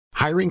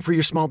Hiring for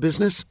your small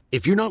business?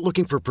 If you're not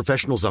looking for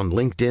professionals on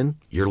LinkedIn,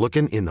 you're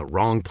looking in the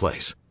wrong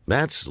place.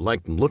 That's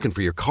like looking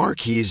for your car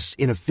keys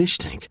in a fish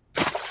tank.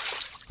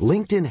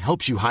 LinkedIn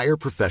helps you hire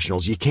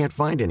professionals you can't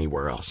find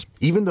anywhere else,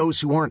 even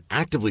those who aren't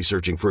actively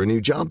searching for a new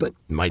job but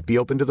might be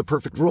open to the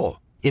perfect role.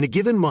 In a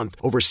given month,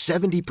 over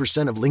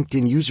 70% of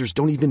LinkedIn users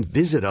don't even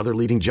visit other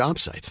leading job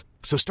sites.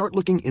 So start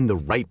looking in the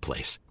right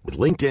place. With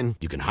LinkedIn,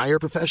 you can hire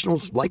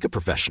professionals like a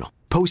professional.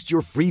 Post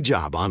your free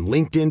job on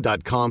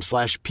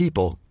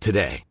linkedin.com/people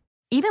today.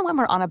 Even when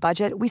we're on a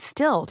budget, we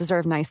still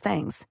deserve nice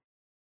things.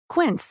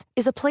 Quince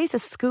is a place to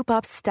scoop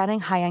up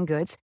stunning high-end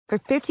goods for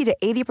 50 to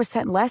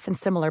 80% less than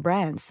similar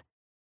brands.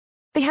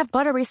 They have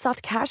buttery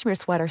soft cashmere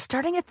sweaters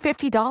starting at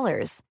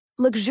 $50,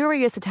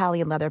 luxurious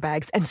Italian leather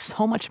bags, and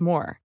so much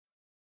more.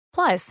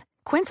 Plus,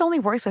 Quince only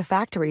works with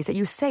factories that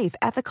use safe,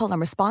 ethical, and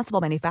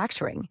responsible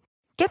manufacturing.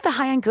 Get the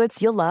high-end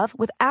goods you'll love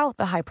without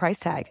the high price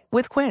tag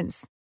with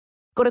Quince.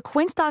 Go to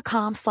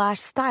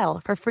quince.com/style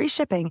for free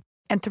shipping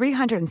and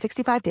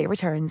 365-day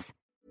returns.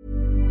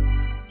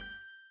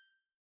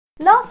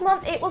 Last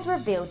month, it was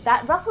revealed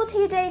that Russell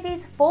T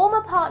Davies'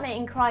 former partner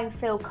in crime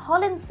Phil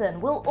Collinson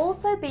will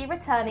also be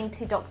returning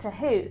to Doctor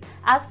Who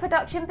as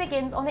production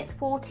begins on its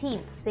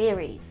 14th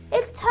series.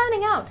 It's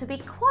turning out to be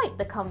quite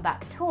the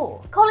comeback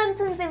tour.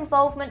 Collinson's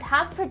involvement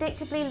has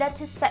predictably led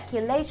to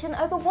speculation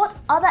over what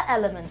other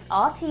elements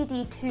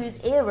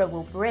RTD2's era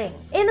will bring.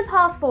 In the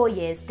past 4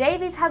 years,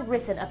 Davies has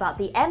written about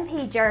the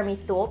MP Jeremy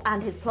Thorpe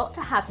and his plot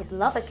to have his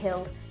lover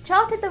killed,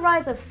 charted the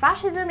rise of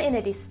fascism in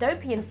a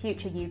dystopian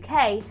future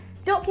UK,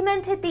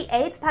 documented the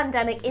AIDS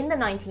pandemic in the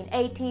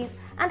 1980s,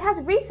 and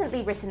has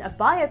recently written a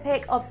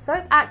biopic of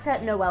soap actor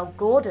Noel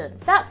Gordon.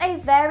 That's a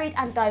varied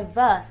and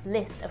diverse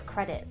list of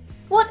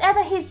credits.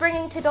 Whatever he's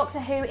bringing to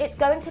Doctor Who, it's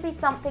going to be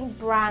something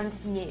brand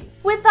new.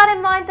 With that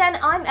in mind then,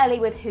 I'm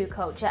Ellie with Who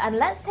Culture, and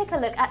let's take a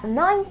look at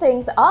 9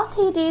 things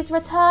RTD's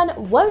return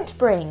won't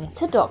bring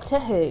to Doctor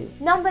Who.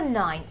 Number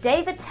 9.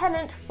 David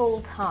Tennant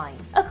full-time.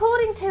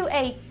 According to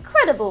a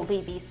credible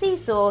BBC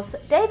source,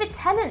 David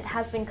Tennant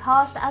has been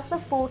cast as the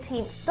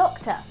 14th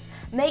Doctor,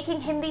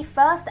 making him the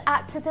first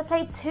actor to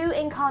play 2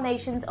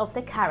 incarnations of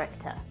the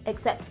character.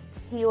 Except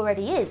he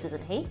already is,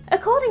 isn't he?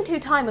 According to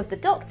Time of the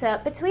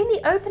Doctor, between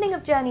the opening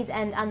of Journey's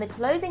End and the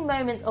closing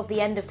moments of The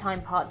End of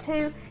Time Part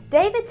 2,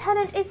 David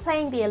Tennant is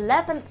playing the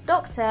 11th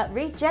Doctor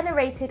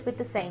regenerated with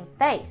the same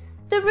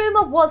face. The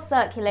rumour was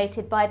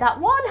circulated by that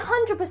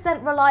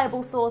 100%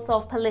 reliable source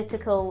of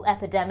political,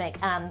 epidemic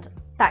and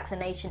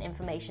vaccination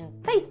information,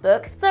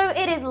 Facebook, so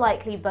it is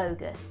likely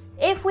bogus.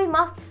 If we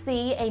must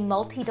see a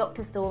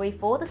multi-Doctor story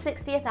for the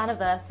 60th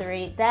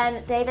anniversary,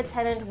 then David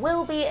Tennant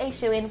will be a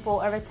shoo-in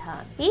for a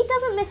return. He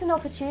doesn't miss an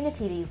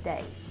opportunity these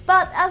days.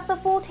 But as the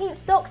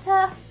 14th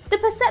Doctor, the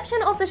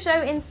perception of the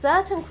show in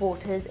certain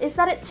quarters is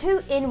that it's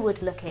too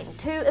inward-looking,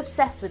 too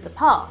obsessed with the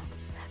past.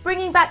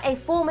 Bringing back a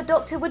former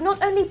Doctor would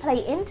not only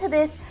play into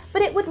this,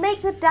 but it would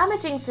make the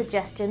damaging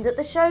suggestion that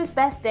the show's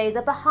best days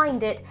are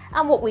behind it,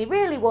 and what we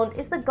really want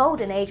is the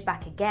golden age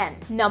back again.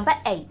 Number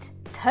 8.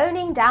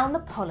 Toning down the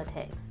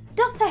politics.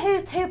 Doctor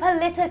Who's too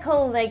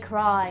political, they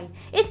cry.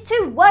 It's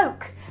too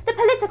woke. The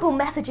political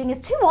messaging is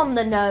too on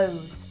the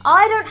nose.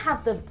 I don't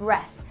have the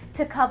breath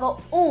to cover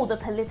all the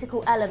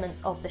political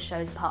elements of the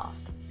show's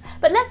past.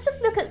 But let's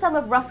just look at some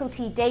of Russell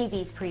T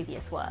Davies'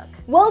 previous work.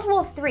 World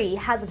War III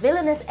has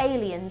villainous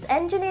aliens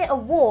engineer a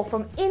war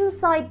from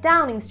inside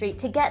Downing Street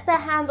to get their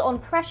hands on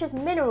precious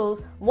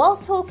minerals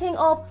whilst talking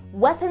of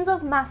weapons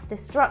of mass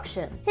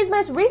destruction. His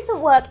most recent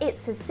work,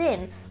 It's a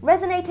Sin,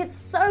 resonated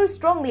so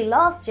strongly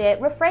last year,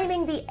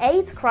 reframing the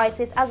AIDS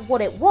crisis as what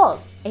it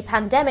was, a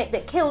pandemic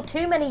that killed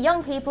too many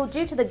young people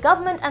due to the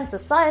government and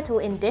societal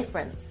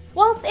indifference.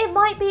 Whilst it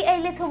might be a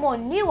little more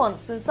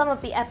nuanced than some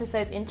of the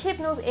episodes in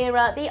Chibnall's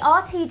era, the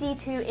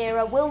RTD2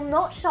 era will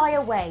not shy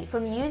away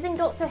from using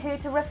Doctor Who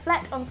to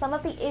reflect on some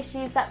of the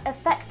issues that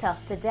affect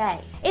us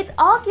today. It's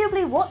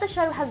arguably what the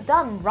show has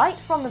done right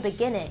from the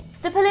beginning.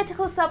 The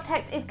political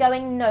subtext is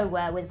going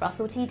nowhere with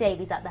Russell T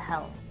Davies at the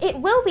helm. It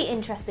will be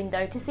interesting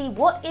though to see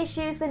what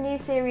issues the new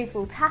series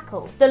will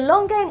tackle. The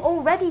long game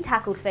already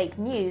tackled fake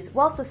news,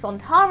 whilst the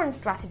Sontaran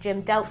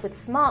stratagem dealt with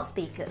smart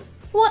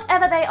speakers.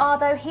 Whatever they are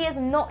though, he is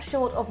not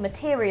short of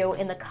material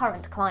in the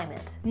current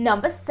climate.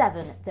 Number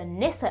 7. The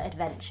Nyssa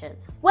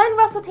Adventures. When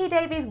Russell T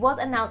Davies was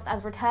announced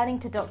as returning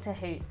to Doctor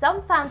Who,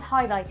 some fans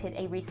highlighted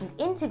a recent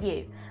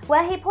interview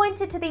where he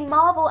pointed to the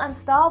Marvel and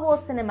Star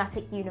Wars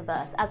cinematic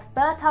universe as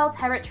fertile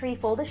territory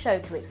for the show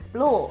to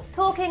explore,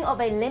 talking of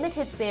a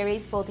limited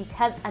series for the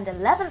 10th and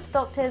 11th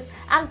Doctors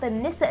and the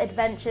Nyssa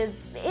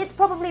Adventures. It's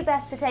probably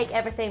best to take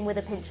everything with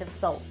a pinch of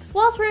salt.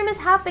 Whilst rumours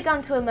have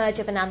begun to emerge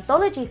of an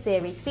anthology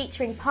series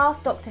featuring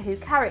past Doctor Who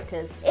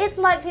characters, it's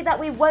likely that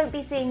we won't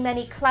be seeing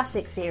many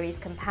classic series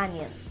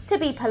companions. To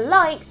be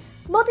polite,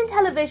 Modern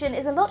television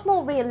is a lot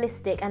more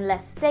realistic and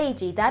less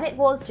stagey than it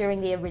was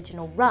during the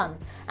original run,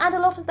 and a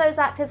lot of those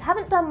actors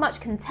haven't done much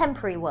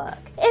contemporary work.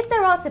 If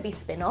there are to be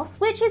spin-offs,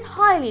 which is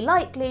highly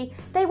likely,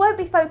 they won't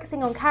be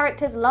focusing on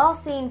characters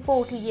last seen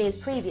 40 years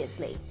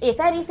previously. If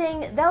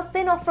anything, they'll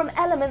spin off from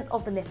elements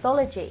of the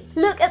mythology.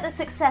 Look at the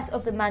success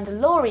of The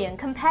Mandalorian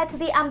compared to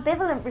the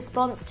ambivalent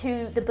response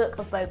to the Book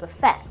of Boba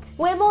Fett.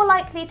 We're more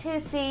likely to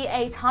see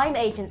a time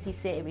agency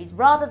series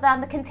rather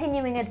than the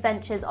continuing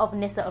adventures of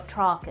Nyssa of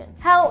Traken.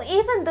 Hell,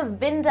 even the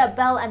Vinda,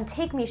 Bell and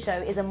Tigme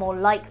show is a more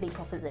likely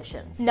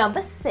proposition.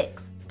 Number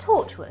 6.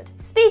 Torchwood.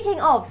 Speaking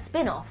of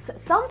spin-offs,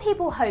 some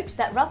people hoped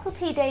that Russell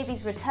T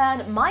Davies'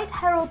 return might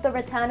herald the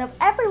return of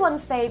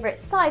everyone's favourite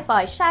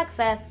sci-fi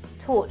shagfest,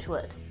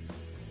 Torchwood.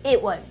 It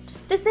won't.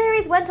 The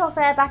series went off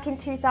air back in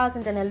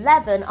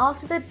 2011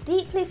 after the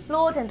deeply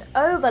flawed and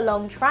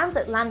overlong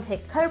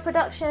transatlantic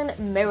co-production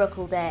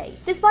Miracle Day.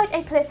 Despite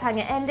a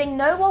cliffhanger ending,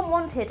 no one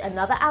wanted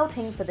another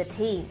outing for the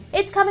team.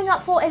 It's coming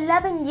up for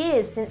 11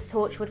 years since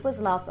Torchwood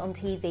was last on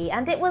TV,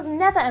 and it was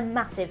never a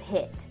massive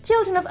hit.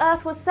 Children of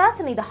Earth was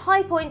certainly the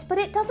high point, but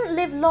it doesn't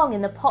live long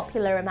in the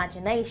popular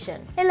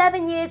imagination.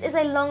 11 years is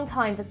a long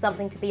time for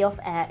something to be off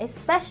air,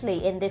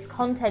 especially in this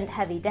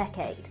content-heavy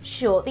decade.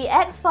 Sure, The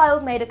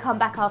X-Files made a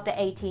comeback after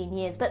 18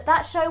 years, but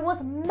that show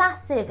was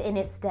massive in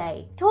its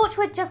day.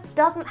 Torchwood just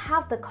doesn't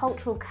have the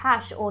cultural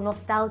cash or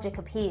nostalgic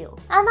appeal.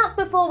 And that's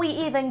before we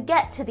even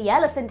get to the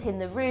elephant in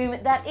the room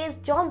that is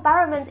John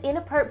Barrowman's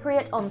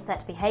inappropriate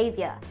on-set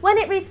behaviour. When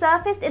it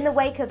resurfaced in the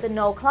wake of the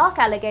Noel Clarke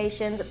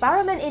allegations,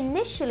 Barrowman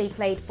initially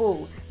played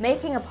ball,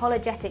 making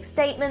apologetic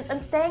statements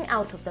and staying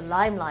out of the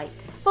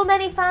limelight. For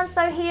many fans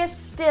though, he is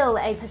still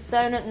a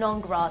persona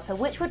non grata,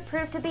 which would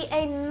prove to be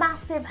a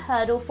massive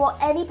hurdle for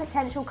any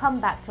potential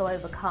comeback to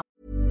overcome.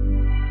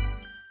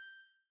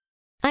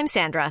 I'm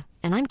Sandra,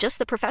 and I'm just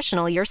the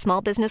professional your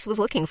small business was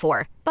looking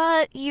for.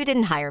 But you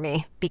didn't hire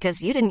me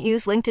because you didn't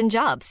use LinkedIn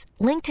Jobs.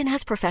 LinkedIn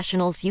has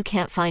professionals you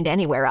can't find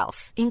anywhere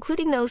else,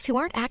 including those who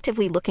aren't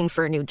actively looking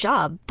for a new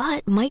job,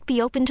 but might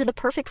be open to the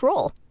perfect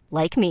role,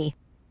 like me.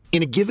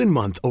 In a given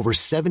month, over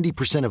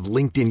 70% of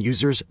LinkedIn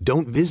users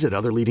don't visit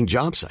other leading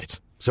job sites.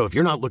 So if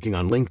you're not looking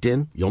on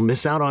LinkedIn, you'll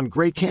miss out on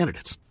great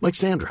candidates like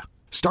Sandra.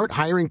 Start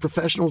hiring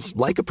professionals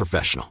like a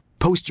professional.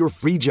 Post your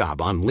free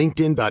job on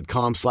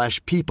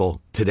linkedin.com/people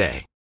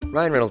today.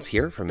 Ryan Reynolds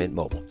here from Mint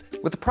Mobile.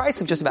 With the price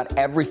of just about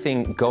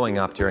everything going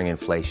up during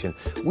inflation,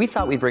 we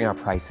thought we'd bring our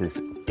prices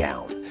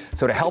down.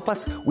 So to help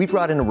us, we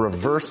brought in a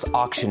reverse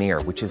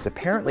auctioneer, which is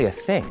apparently a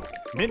thing.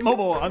 Mint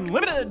Mobile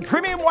Unlimited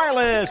Premium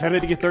Wireless. How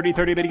to get 30,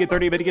 30, how to get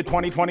 30, how to get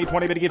 20, 20,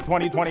 20, how to get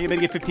 20, 20, how to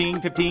get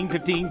 15, 15,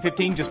 15,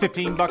 15, just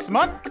 $15 a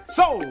month?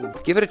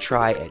 Sold! Give it a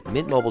try at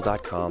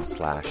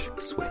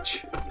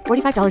mintmobile.com/switch.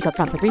 $45 up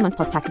front for 3 months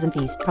plus taxes and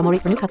fees. Promo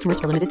rate for new customers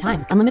for limited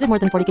time. Unlimited more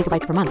than 40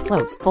 gigabytes per month.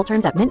 Slows full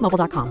terms at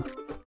mintmobile.com.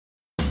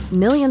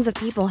 Millions of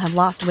people have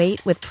lost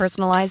weight with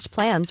personalized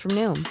plans from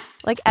Noom.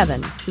 Like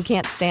Evan, who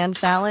can't stand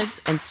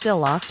salads and still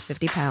lost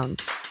 50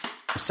 pounds.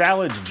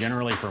 Salads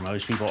generally for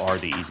most people are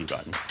the easy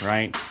button,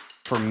 right?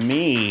 For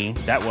me,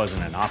 that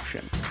wasn't an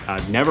option.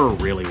 I never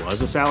really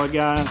was a salad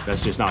guy.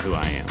 That's just not who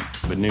I am.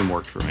 But Noom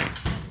worked for me.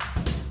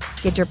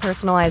 Get your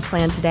personalized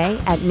plan today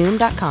at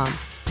Noom.com.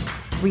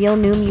 Real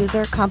Noom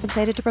user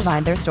compensated to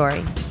provide their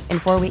story. In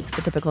 4 weeks,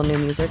 the typical Noom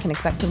user can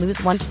expect to lose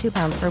 1 to 2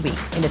 pounds per week.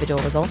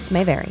 Individual results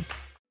may vary.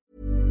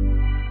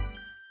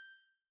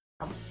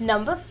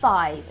 Number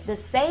 5. The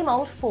Same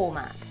Old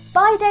Format.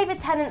 By David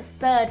Tennant's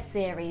third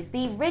series,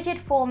 the rigid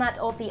format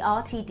of the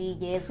RTD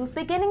years was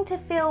beginning to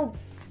feel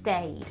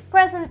staid.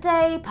 Present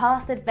day,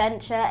 past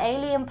adventure,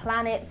 alien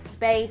planet,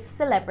 space,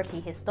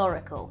 celebrity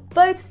historical.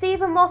 Both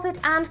Stephen Moffat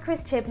and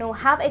Chris Chibnall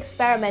have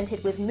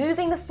experimented with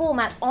moving the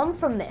format on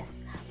from this,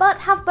 but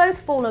have both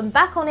fallen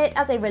back on it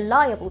as a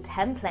reliable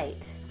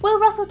template. Will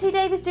Russell T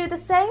Davies do the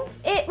same?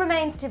 It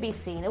remains to be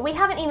seen, and we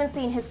haven't even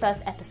seen his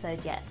first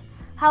episode yet.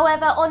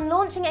 However, on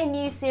launching a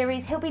new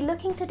series, he'll be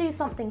looking to do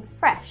something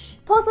fresh.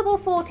 Possible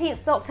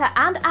 14th Doctor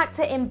and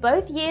actor in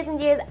both Years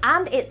and Years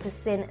and It's a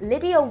Sin,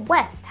 Lydia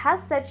West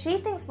has said she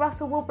thinks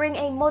Russell will bring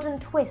a modern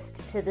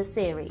twist to the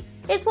series.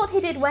 It's what he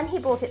did when he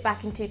brought it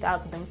back in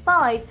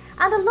 2005,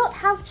 and a lot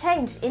has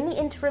changed in the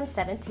interim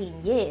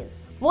 17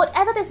 years.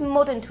 Whatever this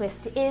modern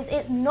twist is,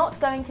 it's not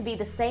going to be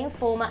the same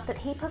format that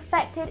he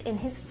perfected in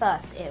his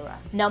first era.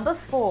 Number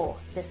 4.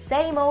 The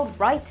Same Old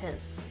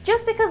Writers.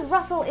 Just because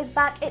Russell is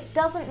back, it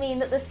doesn't mean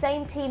that the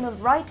same team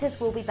of writers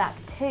will be back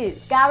too.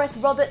 Gareth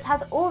Roberts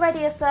has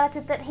already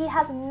asserted that he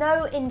has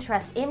no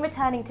interest in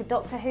returning to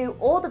Doctor Who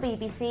or the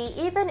BBC,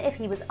 even if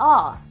he was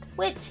asked,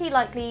 which he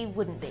likely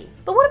wouldn't be.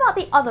 But what about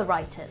the other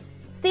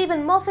writers?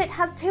 Stephen Moffat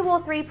has 2 or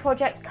 3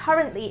 projects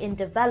currently in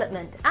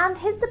development, and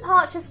his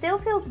departure still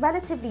feels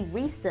relatively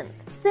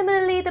recent.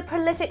 Similarly, the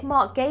prolific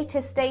Mark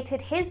Gatiss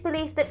stated his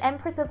belief that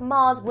Empress of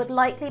Mars would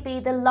likely be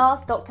the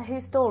last Doctor Who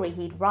story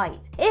he'd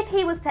write. If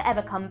he was to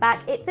ever come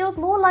back, it feels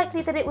more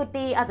likely that it would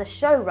be as a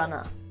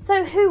showrunner.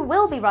 So who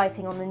will be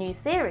writing on the new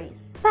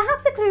series?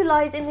 Perhaps a clue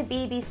lies in the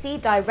BBC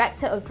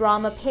Director of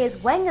Drama Piers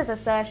Wenger's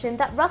assertion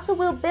that Russell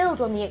will build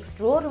on the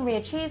extraordinary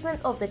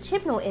achievements of the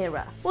Chibnall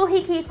era. Will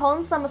he keep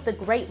on some of the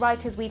great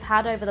writers we've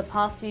had over the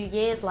past few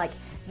years, like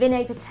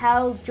Vinay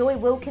Patel, Joy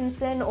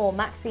Wilkinson or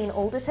Maxine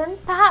Alderton?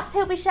 Perhaps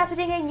he'll be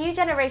shepherding a new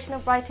generation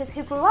of writers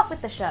who grew up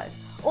with the show,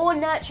 or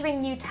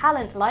nurturing new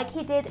talent like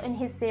he did in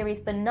his series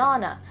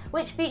Banana,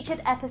 which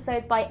featured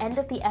episodes by End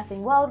of the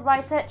Effing World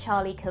writer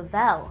Charlie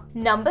Cavell.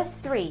 Number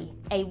 3.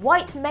 A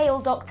white male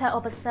doctor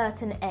of a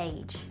certain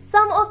age.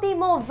 Some of the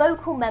more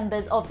vocal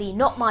members of the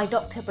Not My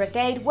Doctor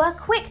Brigade were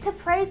quick to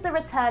praise the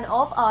return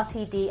of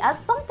RTD as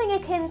something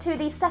akin to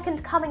the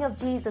second coming of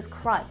Jesus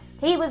Christ.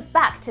 He was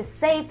back to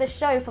save the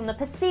show from the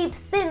perceived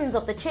sins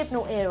of the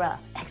Chibnall era,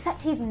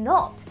 except he's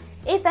not.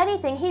 If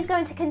anything, he's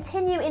going to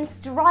continue in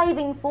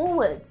striving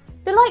forwards.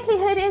 The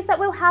likelihood is that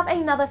we'll have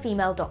another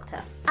female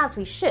doctor, as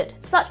we should.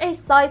 Such a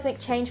seismic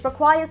change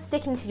requires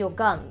sticking to your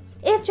guns.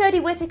 If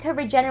Jodie Whittaker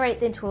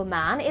regenerates into a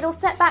man, it'll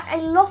set back a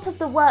lot of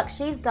the work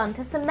she's done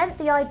to cement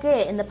the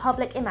idea in the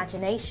public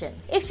imagination.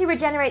 If she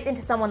regenerates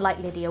into someone like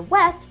Lydia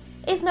West,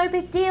 it's no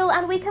big deal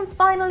and we can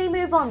finally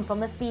move on from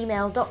the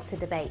female doctor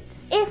debate.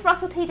 If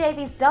Russell T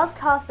Davies does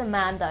cast a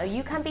man though,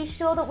 you can be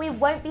sure that we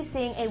won't be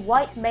seeing a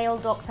white male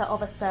doctor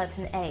of a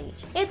certain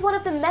age. It's one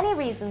of the many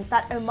reasons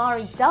that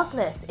Omari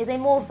Douglas is a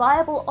more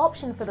viable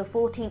option for the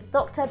 14th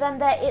Doctor than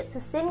their It's a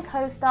Sin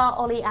co-star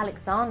Ollie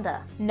Alexander.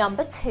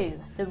 Number 2.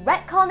 The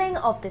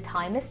retconning of the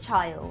Timeless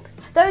Child.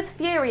 Those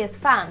furious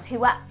fans who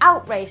were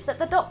outraged that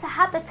the Doctor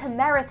had the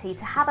temerity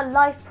to have a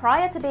life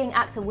prior to being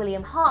actor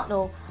William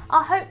Hartnell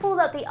are hopeful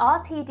that the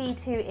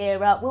RTD2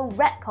 era will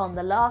retcon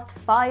the last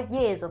 5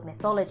 years of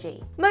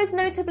mythology. Most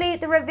notably,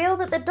 the reveal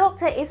that the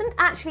Doctor isn't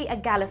actually a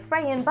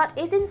Gallifreyan but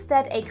is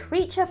instead a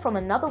creature from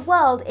another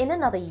world in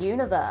another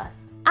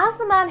universe. As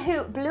the man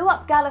who blew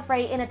up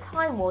Gallifrey in a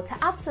Time War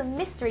to add some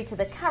mystery to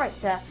the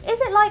character,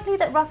 is it likely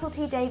that Russell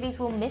T Davies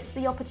will miss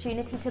the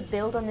opportunity to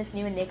build on this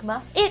new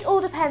enigma? It all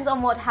depends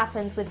on what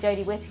happens with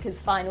Jodie Whittaker's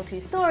final 2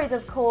 stories,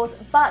 of course,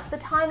 but the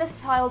Timeless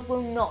Child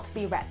will not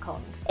be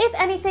retconned. If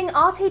anything,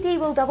 RTD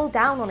will double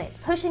down on it,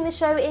 pushing the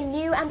show in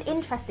new and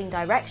interesting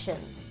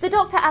directions. The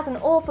Doctor as an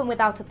orphan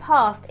without a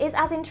past is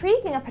as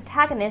intriguing a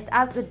protagonist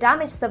as the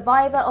damaged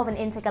survivor of an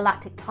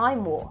intergalactic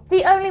time war.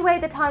 The only way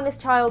the Timeless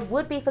Child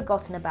would be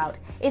forgotten about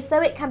is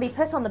so it can be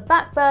put on the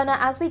back burner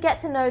as we get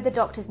to know the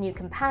Doctor's new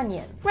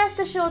companion. Rest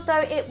assured though,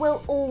 it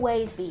will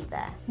always be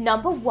there.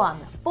 Number 1.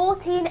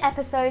 14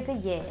 episodes a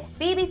year.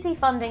 BBC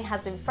funding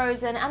has been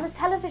frozen and the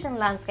television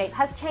landscape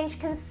has changed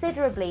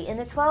considerably in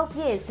the 12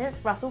 years since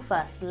Russell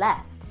first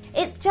left.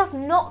 It's just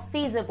not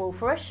feasible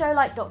for a show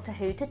like Doctor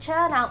Who to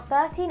churn out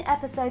 13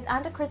 episodes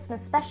and a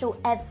Christmas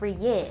special every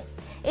year,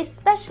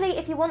 especially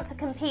if you want to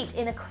compete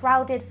in a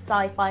crowded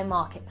sci-fi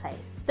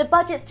marketplace. The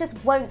budgets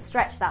just won't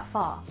stretch that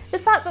far. The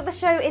fact that the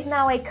show is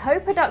now a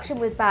co-production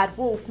with Bad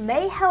Wolf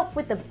may help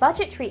with the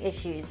budgetary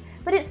issues,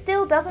 but it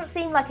still doesn't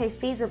seem like a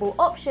feasible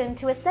option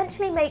to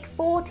essentially make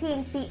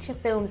 14 feature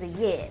films a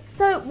year.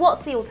 So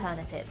what's the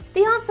alternative?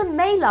 The answer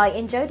may lie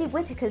in Jodie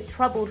Whittaker's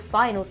troubled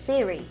final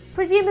series.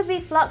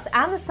 Presumably Flux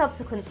and the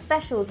subsequent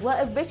specials were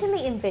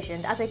originally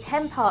envisioned as a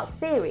 10-part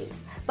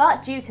series,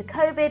 but due to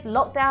COVID,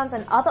 lockdowns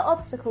and other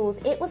obstacles,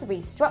 it was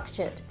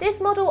restructured.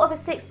 This model of a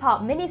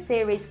 6-part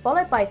miniseries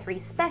followed by 3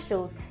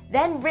 specials,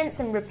 then rinse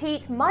and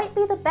repeat might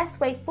be the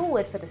best way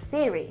forward for the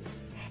series.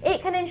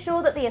 It can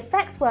ensure that the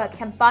effects work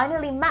can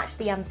finally match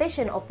the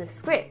ambition of the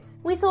scripts.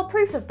 We saw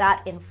proof of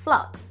that in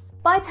Flux.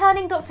 By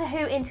turning Doctor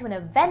Who into an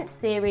event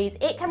series,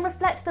 it can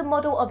reflect the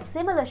model of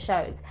similar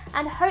shows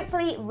and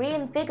hopefully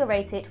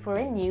reinvigorate it for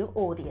a new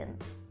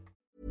audience.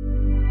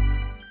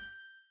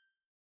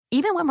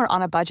 Even when we're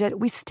on a budget,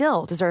 we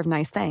still deserve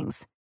nice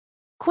things.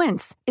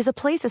 Quince is a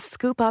place to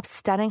scoop up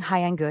stunning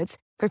high-end goods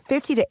for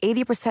 50 to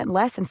 80%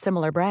 less than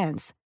similar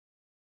brands.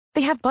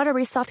 They have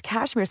buttery soft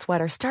cashmere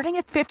sweaters starting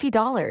at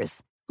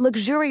 $50,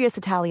 luxurious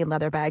Italian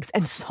leather bags,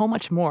 and so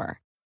much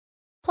more.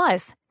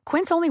 Plus,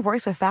 Quince only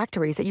works with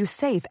factories that use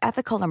safe,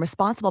 ethical, and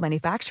responsible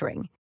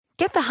manufacturing.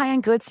 Get the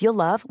high-end goods you'll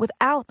love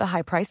without the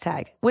high price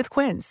tag with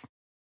Quince.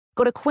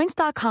 Go to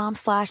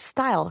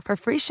quince.com/style for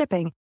free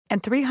shipping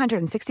and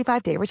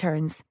 365-day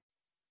returns.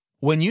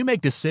 When you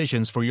make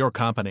decisions for your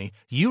company,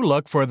 you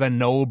look for the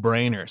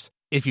no-brainers.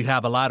 If you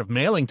have a lot of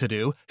mailing to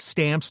do,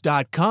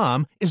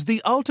 Stamps.com is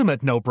the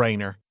ultimate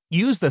no-brainer.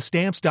 Use the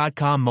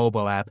Stamps.com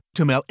mobile app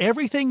to mail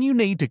everything you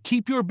need to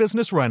keep your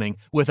business running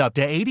with up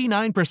to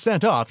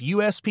 89% off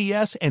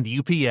USPS and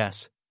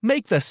UPS.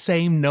 Make the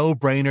same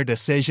no-brainer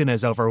decision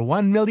as over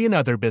 1 million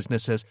other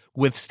businesses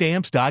with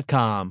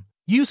Stamps.com.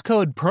 Use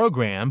code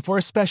PROGRAM for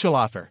a special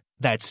offer.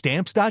 That's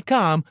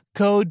Stamps.com,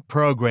 code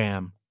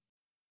PROGRAM.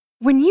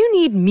 When you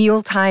need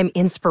mealtime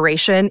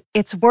inspiration,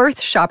 it's worth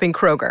shopping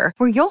Kroger,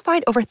 where you'll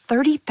find over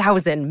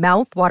 30,000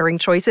 mouth-watering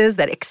choices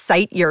that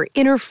excite your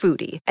inner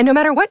foodie. And no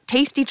matter what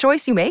tasty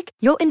choice you make,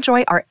 you'll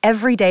enjoy our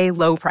everyday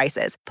low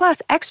prices,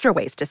 plus extra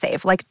ways to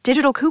save, like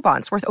digital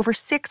coupons worth over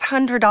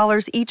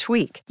 $600 each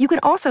week. You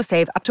can also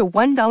save up to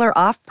 $1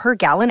 off per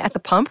gallon at the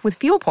pump with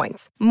fuel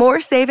points.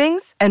 More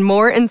savings and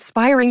more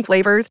inspiring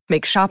flavors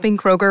make shopping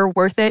Kroger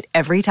worth it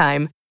every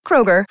time.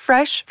 Kroger,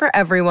 fresh for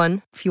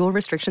everyone. Fuel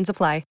restrictions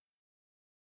apply.